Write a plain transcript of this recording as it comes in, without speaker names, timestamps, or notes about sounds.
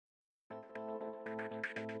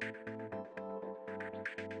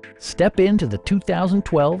Step into the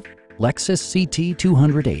 2012 Lexus CT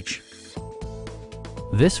 200H.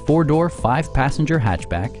 This four-door, five-passenger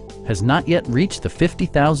hatchback has not yet reached the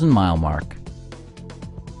 50,000-mile mark.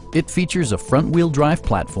 It features a front-wheel drive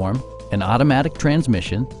platform, an automatic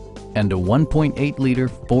transmission, and a 1.8-liter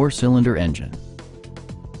four-cylinder engine.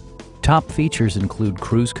 Top features include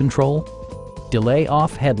cruise control,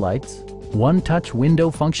 delay-off headlights, one-touch window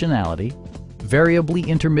functionality, variably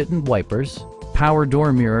intermittent wipers, power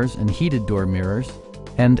door mirrors and heated door mirrors,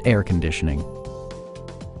 and air conditioning.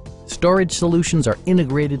 Storage solutions are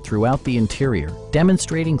integrated throughout the interior,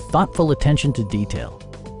 demonstrating thoughtful attention to detail.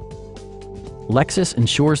 Lexus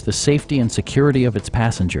ensures the safety and security of its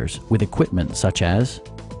passengers with equipment such as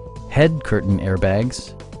head curtain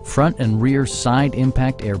airbags, front and rear side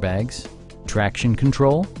impact airbags, traction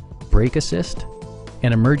control, brake assist,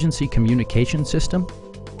 an emergency communication system,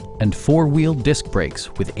 and four-wheel disc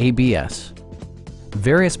brakes with ABS.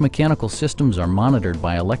 Various mechanical systems are monitored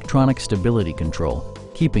by electronic stability control,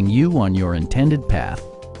 keeping you on your intended path.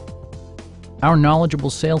 Our knowledgeable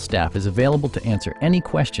sales staff is available to answer any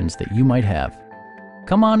questions that you might have.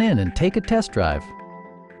 Come on in and take a test drive.